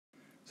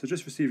So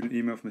just received an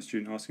email from a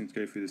student asking to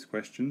go through this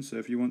question. So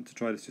if you want to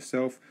try this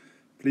yourself,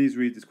 please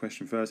read this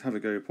question first, have a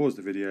go, pause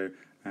the video,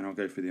 and I'll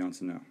go through the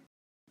answer now.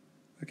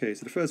 Okay,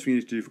 so the first thing you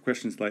need to do for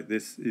questions like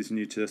this is you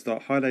need to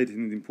start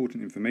highlighting the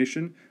important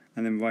information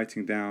and then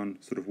writing down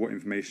sort of what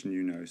information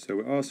you know. So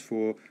we're asked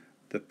for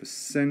the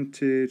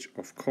percentage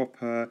of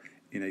copper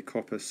in a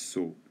copper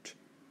salt.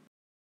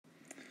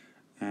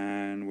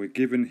 And we're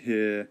given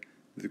here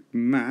the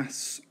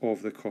mass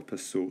of the copper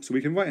salt. So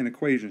we can write an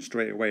equation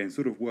straight away and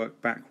sort of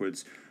work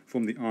backwards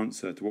from the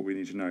answer to what we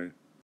need to know.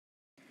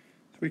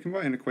 So we can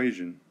write an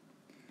equation.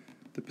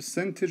 The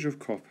percentage of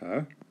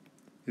copper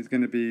is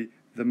going to be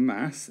the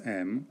mass,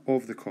 M,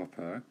 of the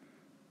copper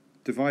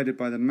divided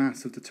by the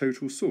mass of the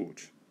total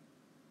salt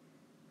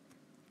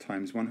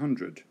times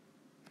 100.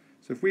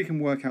 So if we can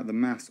work out the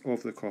mass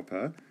of the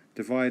copper,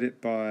 divide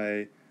it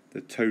by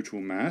the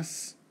total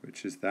mass,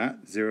 which is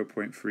that,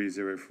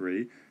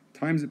 0.303,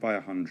 times it by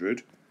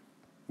 100,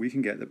 we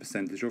can get the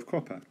percentage of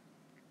copper.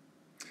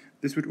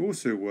 This would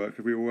also work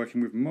if we were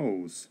working with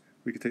moles.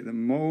 We could take the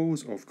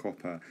moles of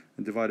copper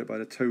and divide it by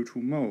the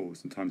total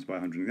moles and times by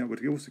 100. That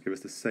would also give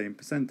us the same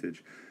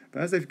percentage.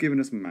 But as they've given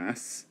us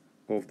mass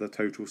of the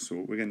total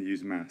salt, we're going to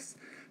use mass.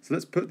 So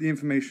let's put the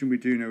information we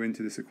do know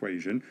into this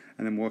equation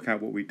and then work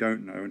out what we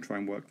don't know and try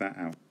and work that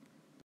out.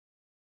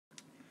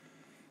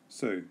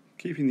 So,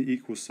 keeping the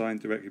equal sign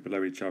directly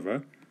below each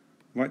other,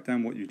 write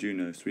down what you do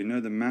know. So we know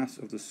the mass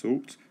of the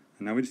salt,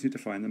 and now we just need to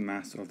find the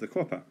mass of the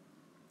copper.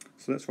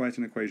 So let's write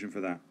an equation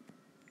for that.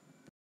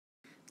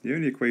 The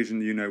only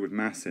equation you know with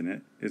mass in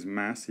it is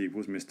mass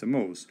equals Mr.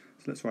 Moles.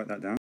 So let's write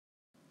that down.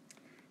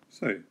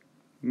 So,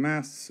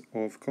 mass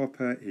of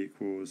copper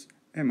equals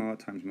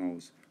Mr times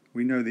moles.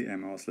 We know the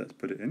Mr, so let's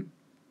put it in.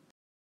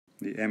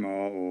 The Mr,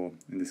 or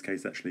in this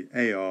case actually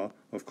AR,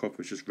 of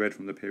copper is just read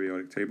from the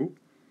periodic table.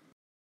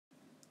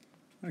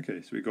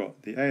 Okay, so we've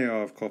got the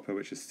AR of copper,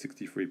 which is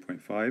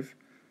 63.5,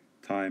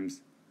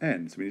 times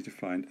N. So we need to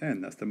find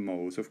N, that's the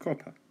moles of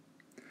copper.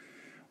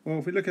 Well,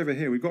 if we look over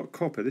here, we've got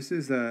copper. This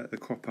is the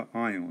copper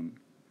ion.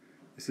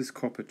 This is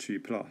copper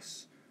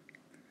 2+.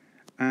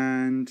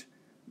 And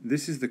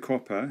this is the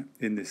copper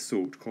in this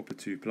salt, copper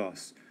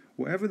 2+.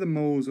 Whatever the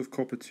moles of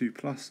copper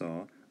 2+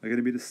 are going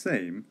to be the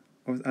same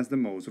as the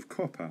moles of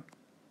copper.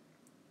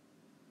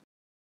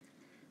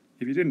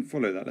 If you didn't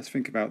follow that, let's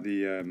think about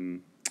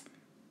the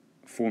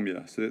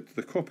formula. So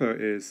the copper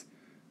is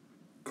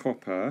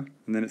copper,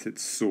 and then it's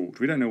its salt.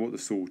 We don't know what the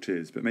salt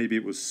is, but maybe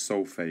it was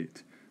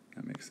sulfate.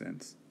 That makes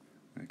sense.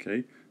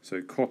 Okay,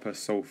 so copper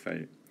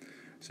sulfate.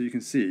 So you can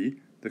see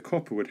the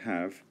copper would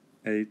have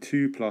a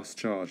 2+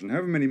 charge, and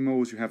however many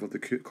moles you have of the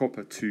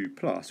copper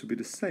 2+ would be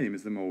the same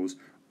as the moles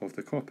of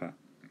the copper.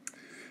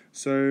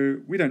 So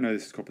we don't know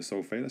this is copper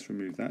sulfate. Let's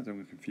remove that. Don't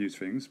want to confuse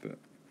things.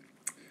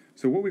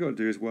 So what we've got to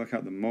do is work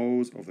out the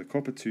moles of the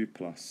copper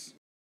 2+.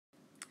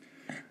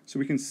 So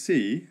we can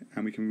see,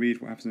 and we can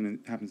read what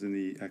happens in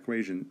the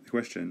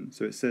question.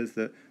 So it says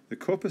that the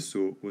copper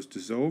salt was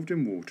dissolved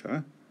in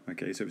water.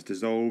 Okay, so if it's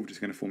dissolved, it's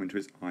going to form into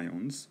its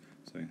ions,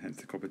 so hence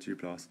the copper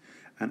 2+,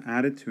 and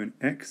added to an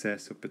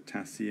excess of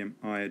potassium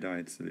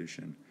iodide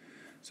solution.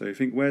 So you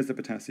think, where's the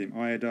potassium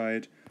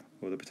iodide?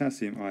 Well, the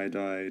potassium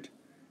iodide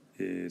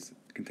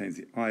contains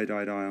the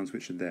iodide ions,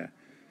 which are there.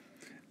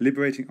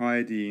 Liberating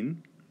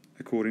iodine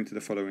according to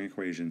the following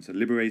equation. So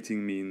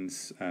liberating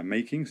means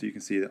making, so you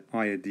can see that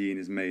iodine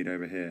is made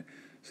over here.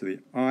 So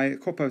the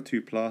copper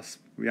 2+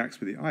 reacts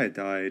with the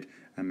iodide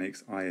and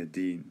makes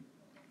iodine.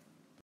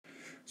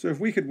 So if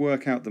we could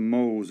work out the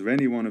moles of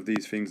any one of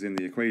these things in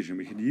the equation,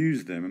 we could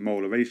use them in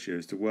molar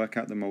ratios to work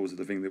out the moles of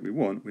the thing that we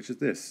want, which is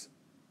this.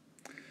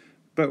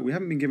 But we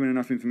haven't been given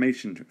enough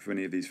information for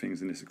any of these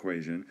things in this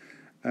equation.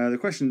 The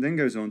question then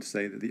goes on to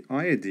say that the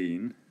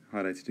iodine,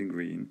 highlighted in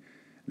green,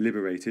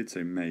 liberated,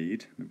 so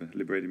made, remember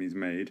liberated means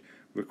made,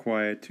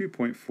 required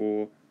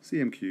 2.4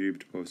 cm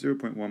cubed or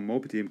 0.1 mol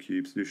per dm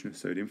cubed solution of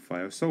sodium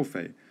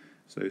thiosulfate.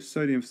 So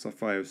sodium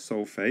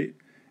thiosulfate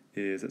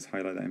is, let's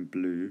highlight that in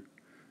blue.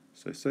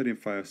 So sodium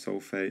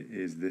thiosulfate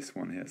is this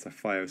one here. It's a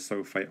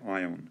thiosulfate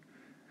ion.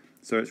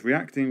 So it's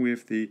reacting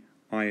with the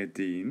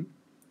iodine,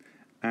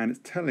 and it's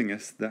telling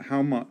us that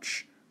how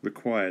much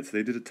required. So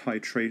they did a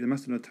titrate. They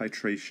must have done a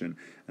titration,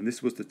 and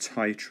this was the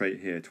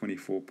titrate here,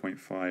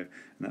 24.5, and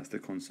that's the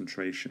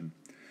concentration.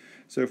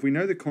 So if we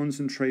know the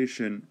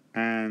concentration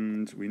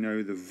and we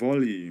know the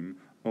volume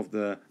of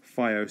the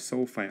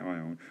thiosulfate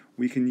ion,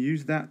 we can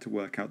use that to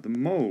work out the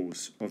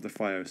moles of the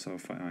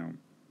thiosulfate ion.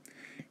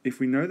 If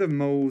we know the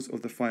moles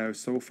of the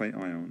thiosulfate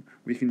ion,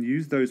 we can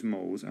use those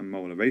moles and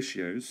molar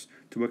ratios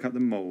to work out the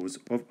moles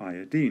of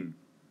iodine.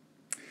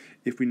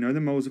 If we know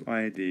the moles of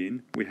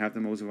iodine, we have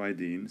the moles of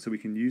iodine, so we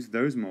can use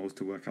those moles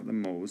to work out the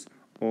moles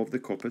of the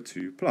copper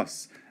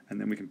 2+.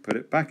 And then we can put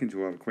it back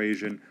into our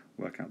equation,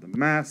 work out the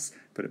mass,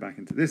 put it back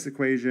into this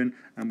equation,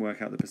 and work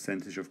out the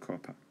percentage of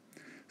copper.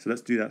 So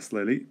let's do that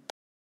slowly.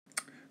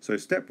 So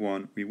step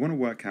 1, we want to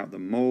work out the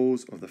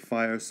moles of the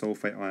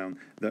thiosulfate ion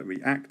that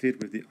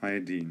reacted with the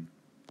iodine.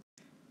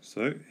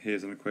 So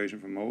here's an equation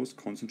for moles,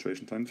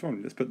 concentration times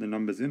volume. Let's put the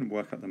numbers in and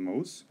work out the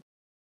moles.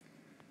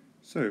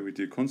 So we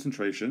do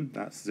concentration,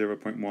 that's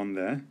 0.1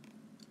 there,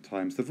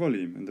 times the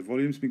volume, and the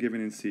volume's been given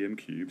in cm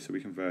cubed, so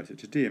we convert it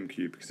to dm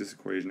cubed, because this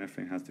equation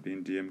everything has to be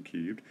in dm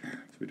cubed,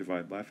 so we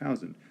divide by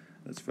 1000.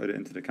 Let's throw it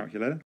into the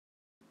calculator.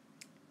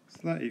 So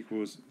that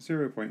equals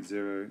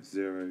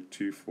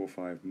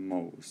 0.00245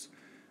 moles.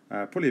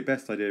 Probably the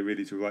best idea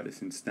really to write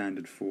this in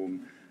standard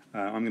form.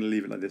 I'm going to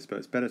leave it like this, but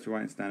it's better to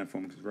write in standard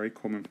form because it's very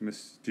common for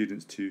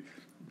students to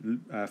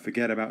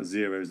forget about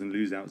zeros and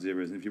lose out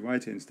zeros. And if you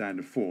write it in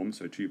standard form,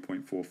 so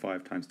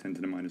 2.45 times 10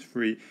 to the minus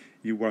 3,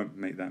 you won't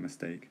make that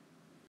mistake.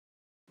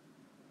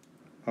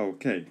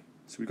 Okay,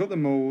 so we've got the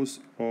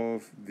moles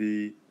of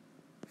the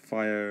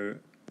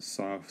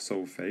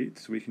thiosulfate,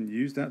 so we can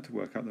use that to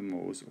work out the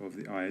moles of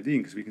the iodine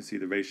because we can see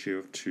the ratio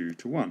of 2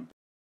 to 1.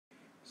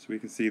 So we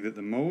can see that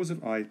the moles of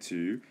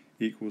I2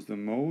 equals the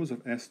moles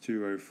of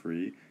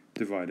S2O3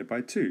 divided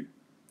by 2.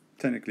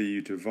 Technically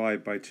you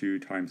divide by 2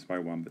 times by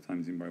 1, but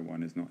timesing by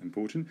 1 is not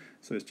important,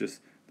 so it's just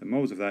the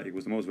moles of that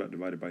equals the moles of that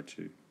divided by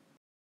 2.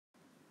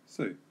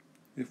 So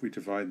if we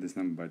divide this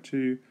number by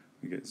 2,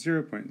 we get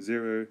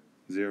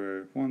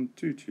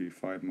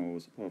 0.001225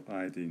 moles of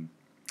iodine.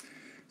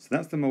 So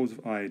that's the moles of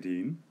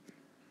iodine.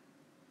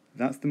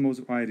 That's the moles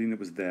of iodine that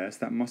was there, so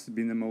that must have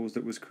been the moles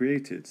that was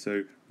created.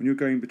 So when you're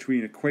going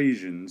between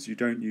equations, you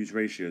don't use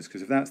ratios,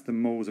 because if that's the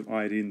moles of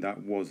iodine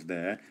that was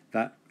there,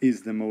 that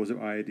is the moles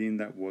of iodine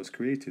that was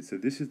created. So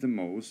this is the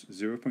moles,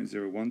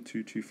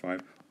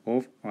 0.01225,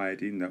 of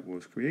iodine that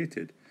was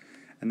created.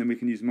 And then we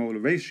can use molar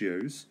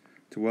ratios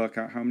to work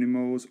out how many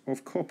moles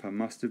of copper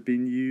must have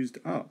been used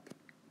up.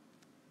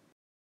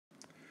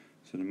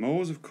 So the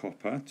moles of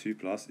copper, 2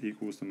 plus,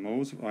 equals the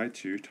moles of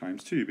I2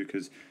 times 2,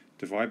 because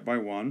divide by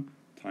 1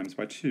 times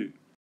by 2.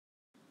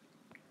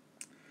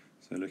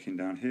 So looking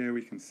down here,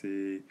 we can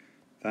see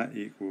that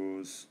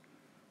equals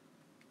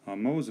our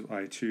moles of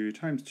I2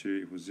 times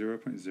 2 equals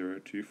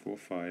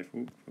 0.0245,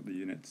 oh, got the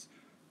units,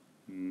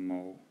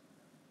 mole.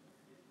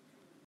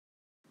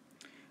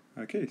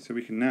 Okay, so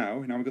we can now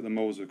we've got the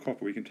moles of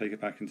copper, we can take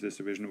it back into this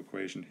original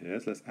equation here,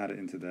 so let's add it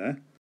into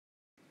there.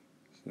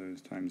 So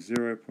it's times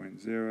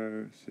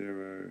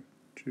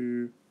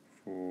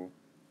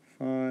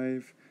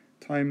 0.00245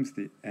 times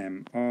the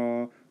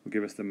MR will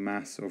give us the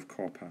mass of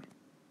copper.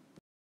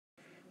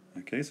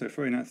 Okay, so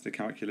throwing that to the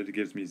calculator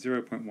gives me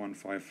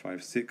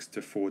 0.1556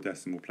 to 4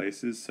 decimal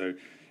places, so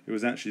it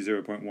was actually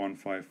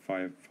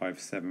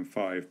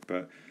 0.155575,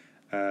 but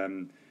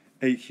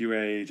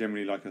AQA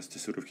generally like us to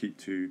sort of keep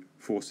to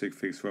 4 sig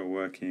figs for our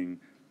working,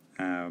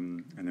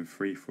 and then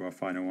 3 for our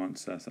final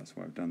answer, so that's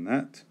why I've done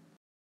that.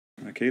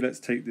 Okay, let's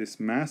take this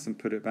mass and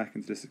put it back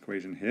into this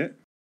equation here.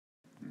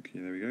 Okay,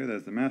 there we go,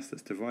 there's the mass,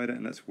 let's divide it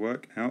and let's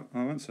work out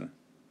our answer.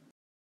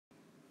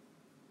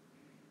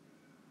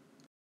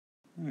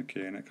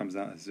 Okay, and it comes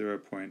out as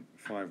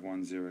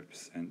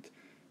 0.510%,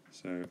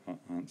 so our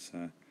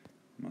answer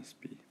must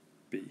be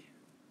B.